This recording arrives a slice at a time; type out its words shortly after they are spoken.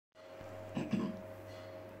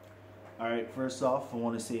Alright, first off, I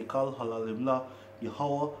want to say Kal Halalimla,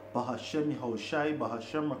 Yahweh, Bahashem, Yahushai,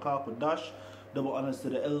 Bahashem, Rakakadash. Double honors to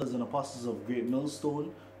the elders and apostles of Great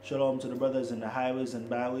Millstone. Shalom to the brothers in the highways and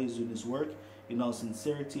byways doing this work in all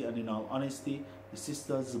sincerity and in all honesty. The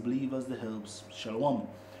sisters, the believers, the helps. Shalom.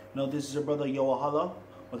 Now, this is your brother Yawahala,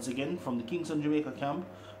 once again from the Kingston, Jamaica camp.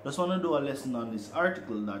 Just want to do a lesson on this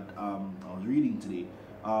article that I was reading today.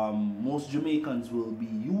 Most Jamaicans will be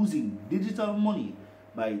using digital money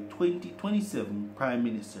by 2027, Prime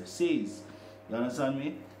Minister says. You understand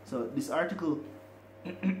me? So this article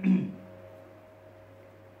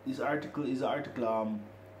this article is an article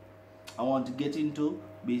I want to get into,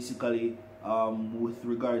 basically with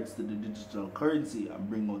regards to the digital currency, and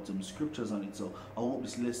bring out some scriptures on it. So I hope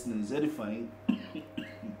this lesson is edifying.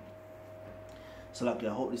 So like, I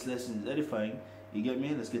hope this lesson is edifying. You get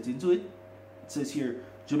me? Let's get into it. It says here,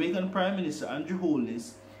 Jamaican Prime Minister Andrew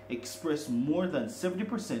Holness expressed more than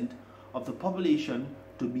 70% of the population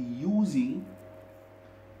to be using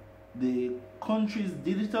the country's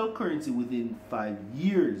digital currency within 5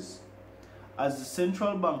 years. As the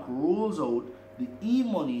central bank rolls out the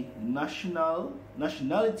e-money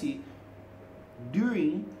nationality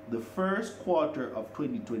during the first quarter of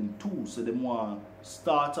 2022. So they want to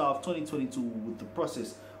start off 2022 with the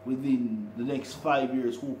process within the next 5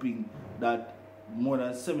 years, hoping that more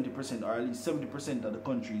than 70% or at least 70% of the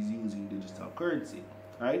country is using digital currency.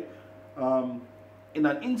 Right? In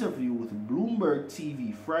an interview with Bloomberg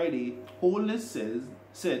TV Friday, Holness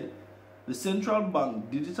said the central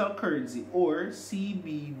bank digital currency, or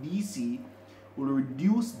CBDC, will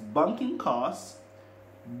reduce banking costs,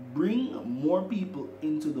 bring more people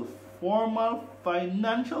into the formal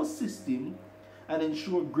financial system, and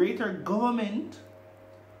ensure greater government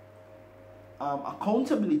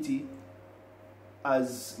accountability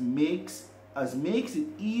as makes it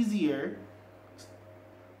easier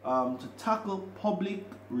to tackle public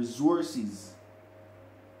resources.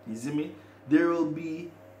 You see me? There will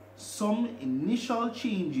be some initial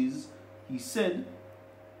changes, he said.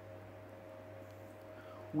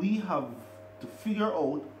 We have to figure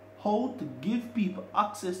out how to give people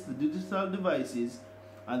access to digital devices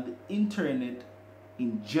and the internet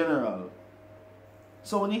in general.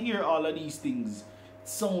 So when you hear all of these things, it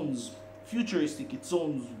sounds futuristic, it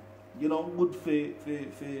sounds, good for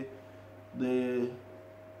the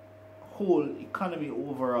whole economy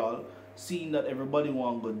overall, seeing that everybody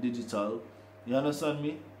want to go digital. You understand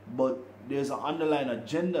me? But there's an underlying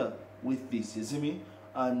agenda with this, you see me?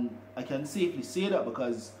 And I can safely say that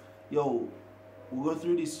because, we go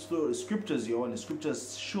through these scriptures, and the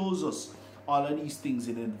scriptures shows us all of these things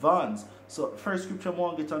in advance. So first scripture I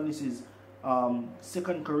want to get on this is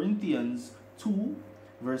 2 Corinthians 2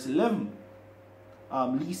 verse 11.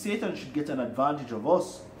 Least Satan should get an advantage of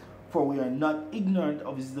us, for we are not ignorant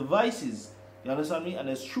of his devices. You understand me? And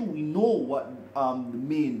it's true, we know what the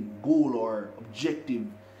main goal or objective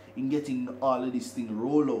in getting all of this thing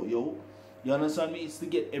roll out, You understand me? It's to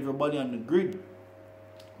get everybody on the grid.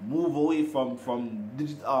 Move away from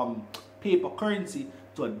paper currency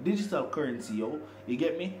to a digital currency, You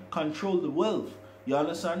get me? Control the wealth. You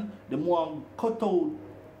understand? The more cut out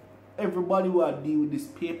everybody who are deal with this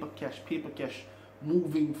paper cash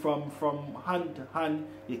moving from hand to hand.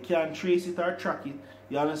 You can't trace it or track it.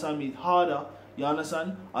 You understand me? It's harder. You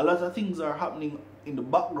understand? A lot of things are happening in the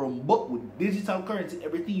background, but with digital currency,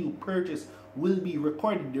 everything you purchase will be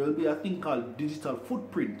recorded. There will be a thing called digital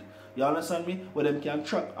footprint. You understand me? Where them can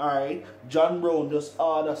track, alright, John Brown just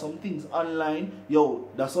order some things online.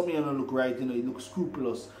 That's something you don't look right, it looks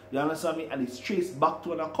scrupulous. You understand me? And it's traced back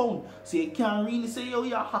to an account. So you can't really say,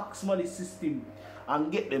 you hack somebody's system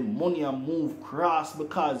and get them money and move cross,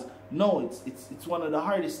 because no, it's one of the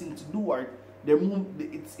hardest things to do. Or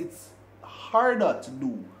it's harder to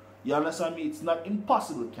do. You understand me? It's not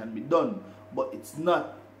impossible, it can be done, but it's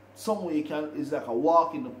not somewhere you can. It's like a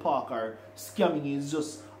walk in the park, or scamming is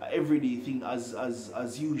just an everyday thing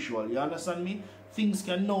as usual. You understand me? Things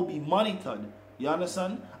can now be monitored. You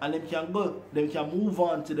understand? And them can move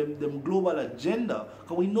on to them global agenda.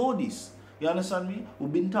 Because we know this. You understand me?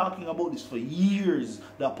 We've been talking about this for years.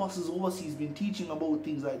 The apostles overseas been teaching about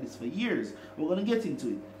things like this for years. We're going to get into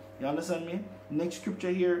it. You understand me? Next scripture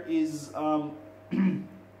here is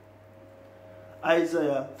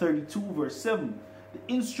Isaiah 32 verse 7. The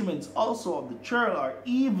instruments also of the churl are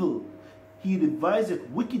evil. He deviseth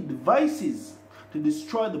wicked devices to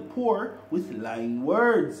destroy the poor with lying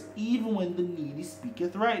words, even when the needy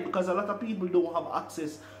speaketh right. Because a lot of people don't have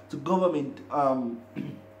access to government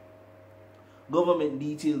government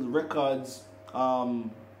detailed records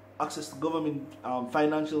access to government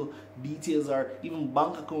financial details or even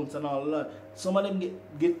bank accounts and all that. Some of them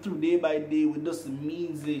get through day by day with just the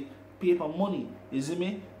measly paper money. You see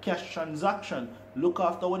me? Cash transaction. Look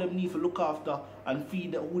after what them need to look after and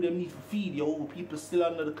feed who them need to feed. Yo, people still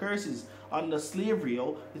under the curses, under slavery.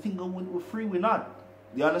 Yo, you think we're free? We're not.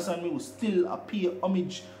 You understand me? We still pay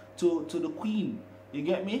homage to the queen. You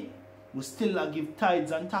get me? We still give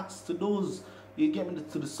tithes and tax to those. You get me?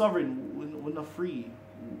 To the sovereign. We're not free.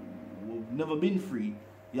 We've never been free.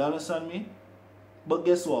 You understand me? But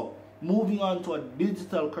guess what? Moving on to a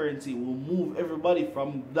digital currency will move everybody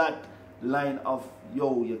from that line of,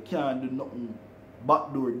 yo, you can't do nothing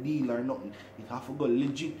backdoor deal or nothing. You have to go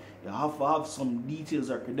legit. You have to have some details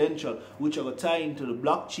or credential which are going to tie into the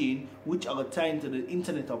blockchain, which are going to tie into the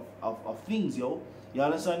internet of things, yo. You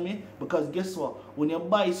understand me? Because guess what? When you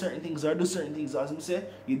buy certain things or do certain things, as I say,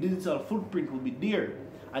 your digital footprint will be there.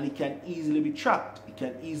 And it can easily be tracked. It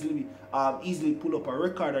can easily pull up a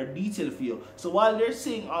record or detail for you. So while they're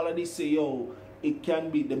saying all of this, say, yo, it can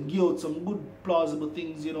be, them give out some good plausible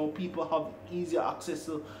things, you know, people have easier access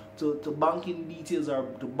to banking details or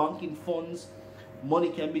to banking funds.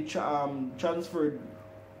 Money can be transferred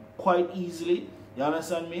quite easily. You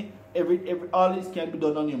understand me? All this can be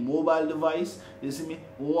done on your mobile device. You see me?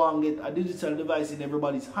 We want to get a digital device in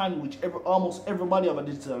everybody's hand, which almost everybody have a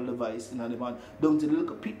digital device in their hand, down to the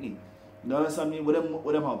little picnic. You understand me? With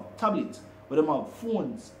them have tablets, with them have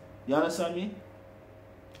phones. You understand me?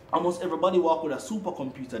 Almost everybody walk with a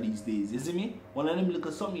supercomputer these days. You see me? One of them look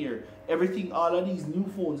at some here. Everything, all of these new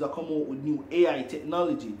phones that come out with new AI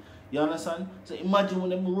technology. You understand? So imagine when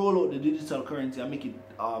them roll out the digital currency and make it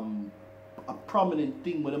a prominent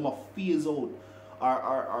thing where them are phase out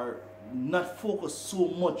are not focused so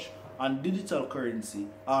much on digital currency.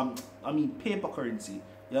 Paper currency.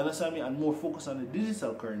 You understand me? And more focused on the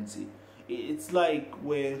digital currency. It's like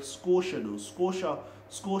where Scotia does.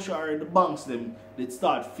 Scotia are the banks them that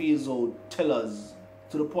start phase out tellers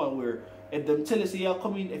to the point where if them tell you say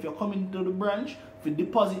if you're coming to the branch for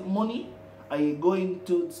deposit money and you're going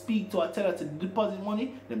to speak to a teller to deposit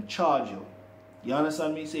money, them charge you. You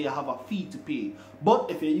understand me? So you have a fee to pay.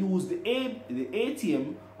 But if you use the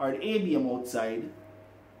ATM or the ABM outside,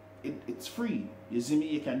 it's free. You see me?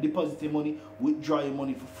 You can deposit your money, withdraw your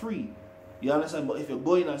money for free. You understand? But if you're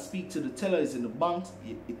going and speak to the tellers in the banks,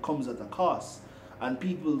 it comes at a cost. And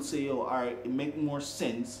people say, oh, alright, it makes more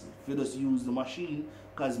sense if you just use the machine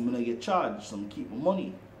because I'm going to get charged, so I'm keep my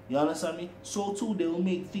money. You understand me? So too, they will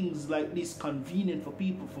make things like this convenient for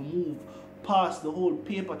people to move past the whole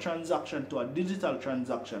paper transaction to a digital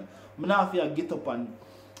transaction. I'm not have to get up and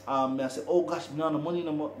I say, oh gosh, I don't have money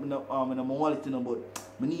in my wallet, but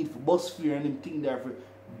I need for bus fare and them thing there for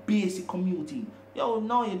basic commuting. Yo,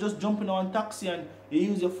 now you're just jumping on taxi and you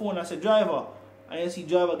use your phone as a driver. And you see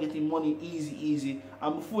driver getting money easy.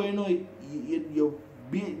 And before you know it, you're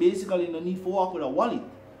basically in the need for walk with a wallet.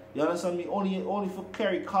 You understand me? Only for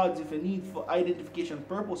carry cards if you need for identification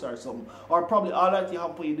purpose or something. Or probably all that you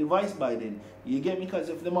have for your device by then. You get me? Because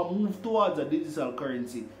if they move towards a digital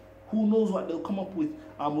currency, who knows what they'll come up with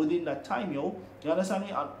within that time, yo. You understand me?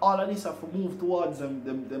 And all of this have to move towards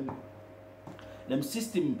them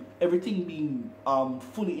system, everything being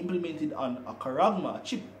fully implemented on a charagma, a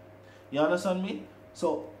chip. You understand me?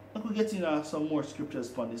 So I could get in some more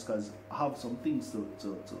scriptures on this because I have some things to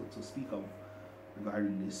speak of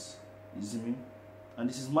regarding this. You see me? And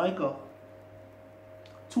this is Micah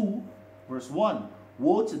 2 verse 1.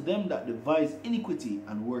 Woe to them that devise iniquity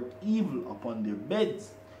and work evil upon their beds.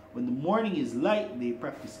 When the morning is light, they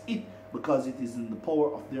practice it because it is in the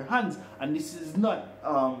power of their hands. And this is not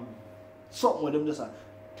something with them just a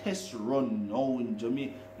test run now in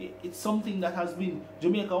Jamaica. It's something that has been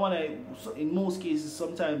Jamaica in most cases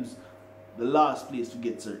sometimes the last place to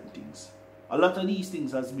get certain things. A lot of these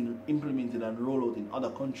things has been implemented and rolled out in other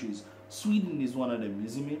countries. Sweden is one of them, you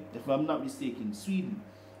see me? If I'm not mistaken, Sweden.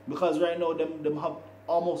 Because right now them have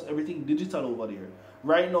almost everything digital over there.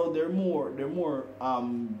 Right now they're more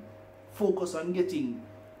focused on getting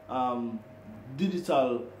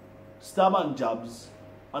digital stab and jabs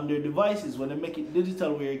on their devices when they make it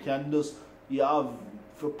digital where you have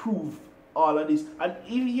for proof all of this. And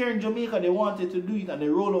even here in Jamaica they wanted to do it and they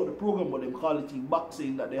roll out the program, but they call it back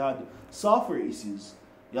saying that they had software issues.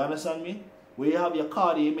 You understand me? Where you have your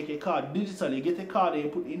card, you make a card digital, you get a card and you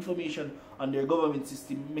put information on their government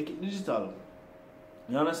system, make it digital.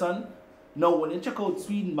 You understand? Now when you check out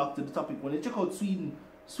Sweden, back to the topic, when you check out Sweden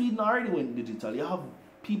already went digital. You have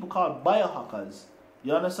people called biohackers.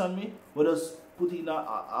 You understand me? We just put in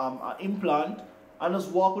an implant and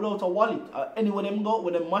just walk without a wallet. Anywhere them go,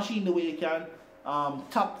 with a machine the way you can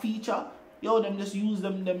tap feature, yo, them just use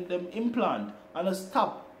them implant and just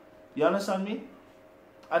stop. You understand me?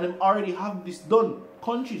 And them already have this done.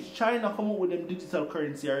 Countries, China come up with them digital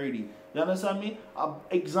currency already. You understand me? An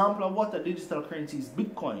example of what a digital currency is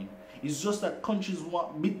Bitcoin. It's just that countries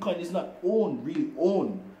want Bitcoin is not owned, really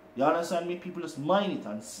owned. You understand me? People just mine it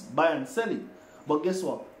and buy and sell it. But guess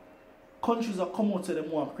what? Countries are come out to them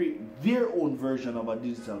want to create their own version of a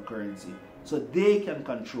digital currency so they can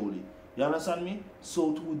control it. You understand me?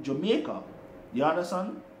 So to Jamaica, you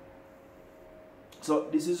understand? So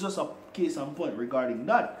this is just a case and point regarding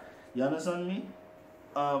that. You understand me?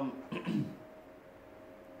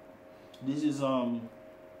 This is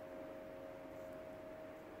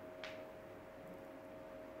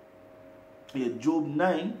Job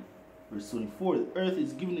 9 verse 24. The earth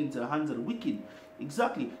is given into the hands of the wicked.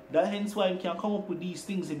 Exactly. That hence why he can come up with these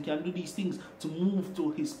things. He can do these things to move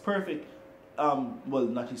to his perfect well,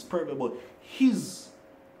 not his perfect, but his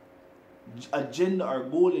agenda or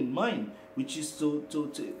goal in mind, which is to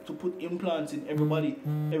put implants in everybody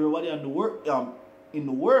on the in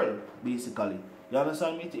the world, basically. You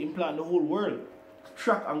understand me? To implant the whole world,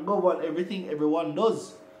 track and govern everything everyone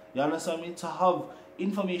does. You understand me? To have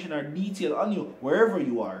information or detail on you wherever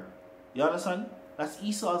you are. You understand? That's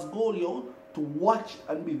Esau's goal, yo. To watch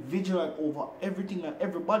and be vigilant over everything and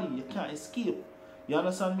everybody. You can't escape. You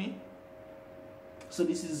understand me? So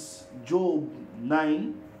this is Job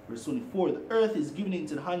 9 verse 24. The earth is given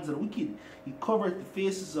into the hands of the wicked. He covered the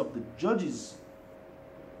faces of the judges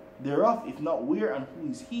thereof. If not, where and who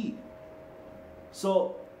is he?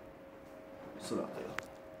 So that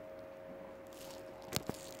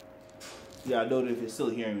yeah, I don't know if you're still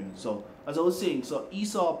hearing me. So as I was saying, so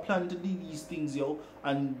Esau planned to do these things, yo,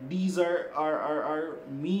 and these are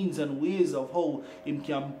means and ways of how him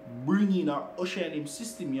can bring in or usher in him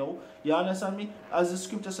system, yo. You understand me? As the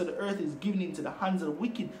scripture said, the earth is given into the hands of the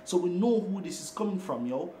wicked. So we know who this is coming from,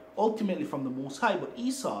 yo. Ultimately from the Most High. But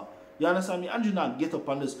Esau, you understand me? And you not get up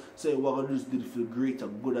and just say, we're going to just do it for the greater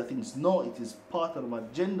good of things. No, it is part of the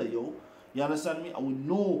agenda, yo. You understand me? And we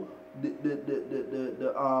know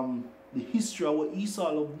the history of what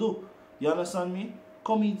Esau will do. You understand me?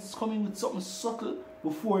 Coming with something subtle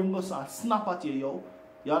before him goes and snap at you, yo.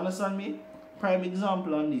 You understand me? Prime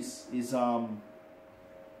example on this is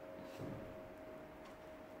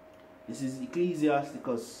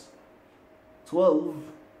Ecclesiasticus 12,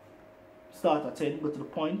 start at 10, go to the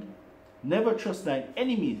point. Never trust thine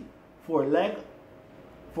enemy, for like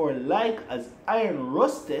as iron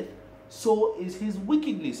rusteth, so is his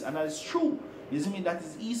wickedness. And that is true. You see me? That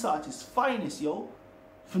is Esau at his finest, yo.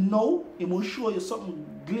 For now, he will show you something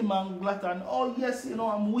glimmer and glitter, and oh yes, you know,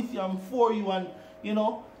 I'm with you, I'm for you, and you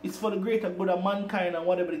know, it's for the greater good of mankind and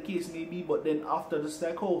whatever the case may be. But then after, just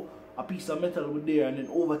like how a piece of metal would there, and then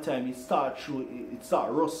over time it start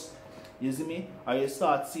rust. You see me? Or you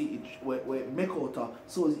start see it where it make out.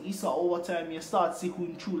 So as Esau over time, you start see who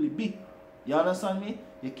he truly be. You understand me?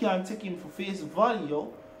 You can't take him for face value,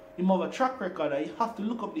 yo. Him have a track record, and you have to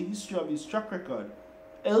look up the history of his track record.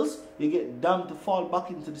 Else, you get damned to fall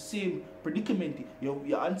back into the same predicament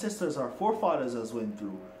your ancestors or forefathers has went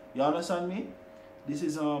through. You understand me? This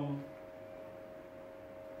is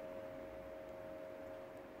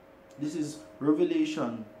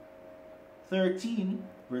Revelation 13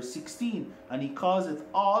 verse 16. And he causeth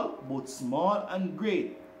all, both small and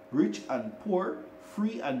great, rich and poor,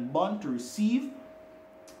 free and bond, to receive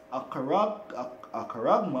a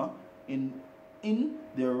charagma in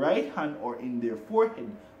their right hand or in their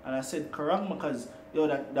forehead. And I said charagma because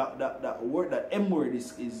that word, that M word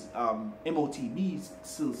is MOTB is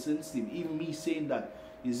still sensitive. Even me saying that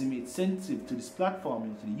is it's sensitive to this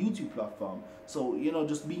platform, to the YouTube platform. So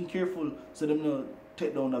just being careful so them not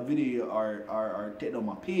take down a video or take down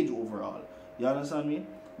my page overall. You understand me?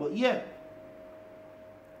 But yeah,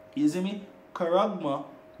 you see me? Charagma,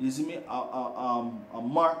 you see me? A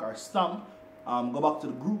mark or stamp. Go back to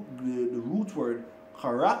the root word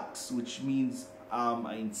charax, which means an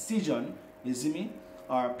incision, you see me,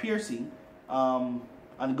 or piercing, and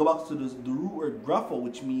go back to the root word grapho,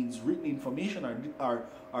 which means written information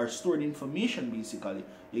or stored information, basically.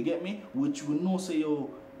 You get me? Which we know say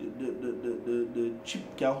the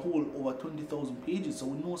chip can hold over 20,000 pages, so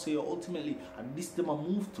we know say ultimately at this time I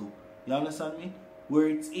move to. You understand me? Where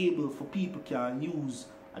it's able for people can use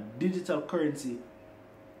a digital currency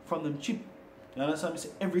from them chip. You understand me? So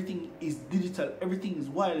everything is digital, everything is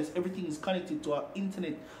wireless, everything is connected to our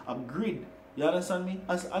internet, a grid. You understand me?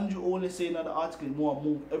 As Andrew only said in the article, he want to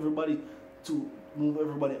move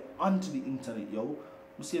everybody onto the internet, yo.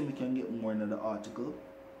 Let's see if we can get more in the article.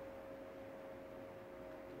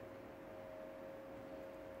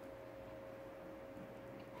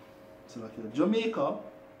 So like Jamaica,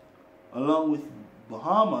 along with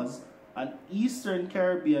Bahamas, an Eastern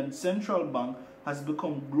Caribbean central bank has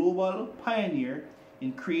become global pioneer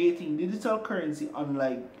in creating digital currency,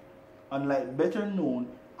 unlike better known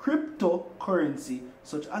cryptocurrency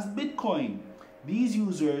such as Bitcoin. These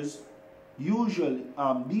users value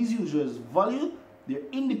their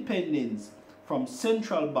independence from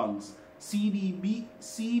central banks. CBDCs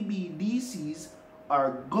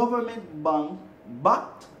are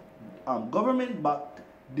government-backed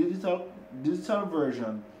digital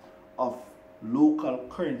version of local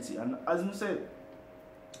currency. And as I said,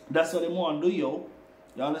 that's what they want to do, yo.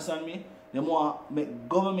 You understand me? They want to make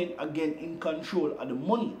government again in control of the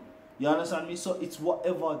money. You understand me? So it's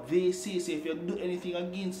whatever they say. So if you do anything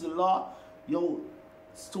against the law, yo,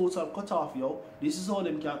 it's total cut off, yo. This is how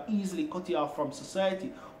them can easily cut you off from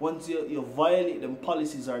society. Once you violate them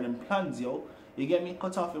policies or them plans, yo, you get me?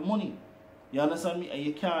 Cut off your money. You understand me? And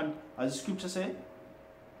you can, as the scripture say,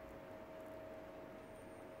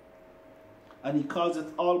 and he calls it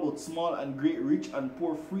all both small and great, rich and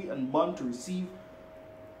poor, free and bond to receive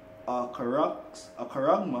a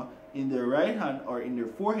charagma in their right hand or in their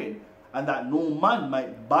forehead, and that no man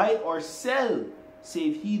might buy or sell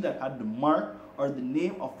save he that had the mark or the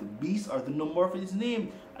name of the beast or the number of his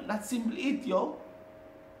name. And that's simply it, yo.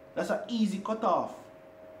 That's an easy cutoff,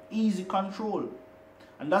 easy control,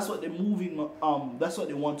 and that's what they're moving. That's what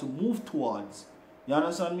they want to move towards. You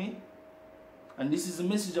understand me? And this is a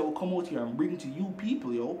message that will come out here and bring to you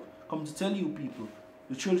people, yo. Come to tell you people,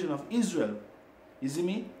 the children of Israel. You see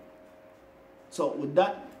me? So with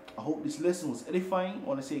that, I hope this lesson was edifying. I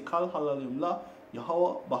want to say, Kal Halalimullah,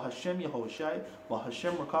 Yahweh, Bahashem, Yahushai,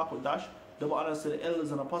 Bahashem, Rakakodash. Double honors to the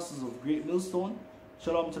elders and apostles of Great Millstone.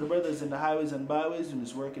 Shalom to the brothers in the highways and byways doing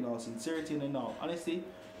this work in all sincerity and in all honesty.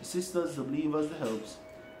 The sisters, the believers, the helps.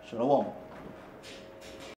 Shalom.